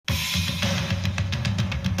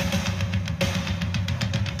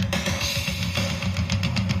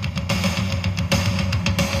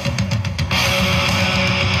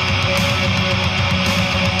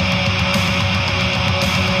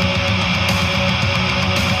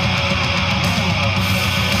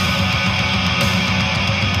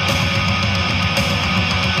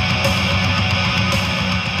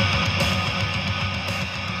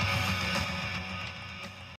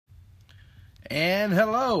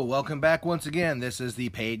welcome back once again. This is the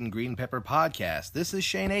Payden Green Pepper Podcast. This is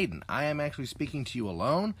Shane Aiden. I am actually speaking to you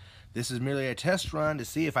alone. This is merely a test run to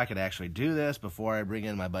see if I could actually do this before I bring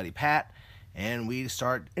in my buddy Pat, and we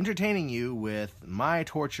start entertaining you with my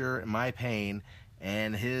torture, my pain,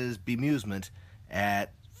 and his bemusement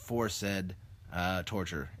at foresaid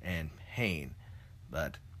torture and pain.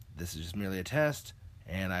 But this is just merely a test,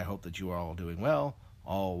 and I hope that you are all doing well.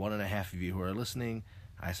 All 1.5 of you who are listening.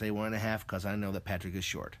 I say 1.5 because I know that Patrick is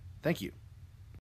short. Thank you.